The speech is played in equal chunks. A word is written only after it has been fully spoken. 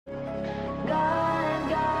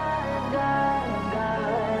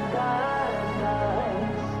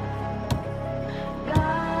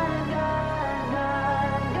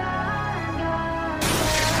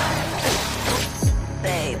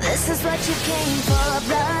painful.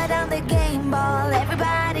 Blood on the game ball,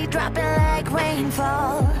 everybody dropping like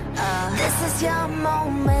rainfall. This is your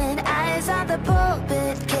moment, eyes on the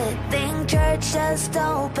pulpit. Kid think church just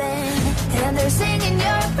opened, and they're singing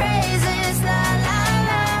your praises, la la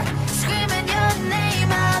la, screaming your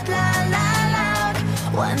name out, la la loud.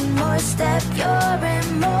 One more step, you're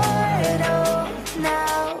immortal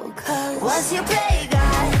now. 'Cause once you play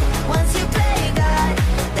God, once you play God,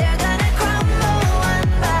 they're gonna crumble one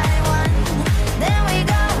by one. Then we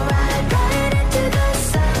go right into the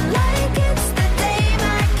sun, like it's the day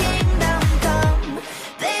my kingdom come.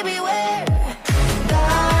 They beware.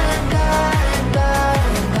 God, God, God,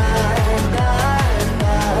 God, God,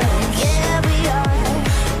 God. Yeah, we are.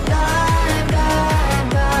 God, God,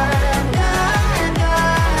 God, God,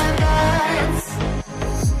 God, God.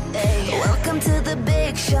 Hey. Welcome to the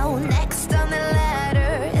big show. Next on the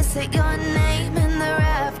ladder, is it your name in the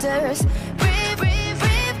rafters? Brief, brief,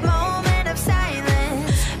 brief moment of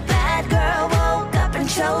silence. Bad girl woke up and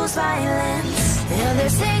chose violence. And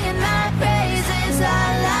they're singing my praises, la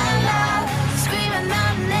la la, screaming my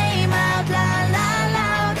name out, la la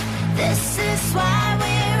loud. This is why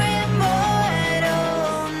we're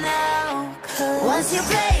immortal now. 'Cause once you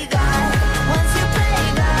play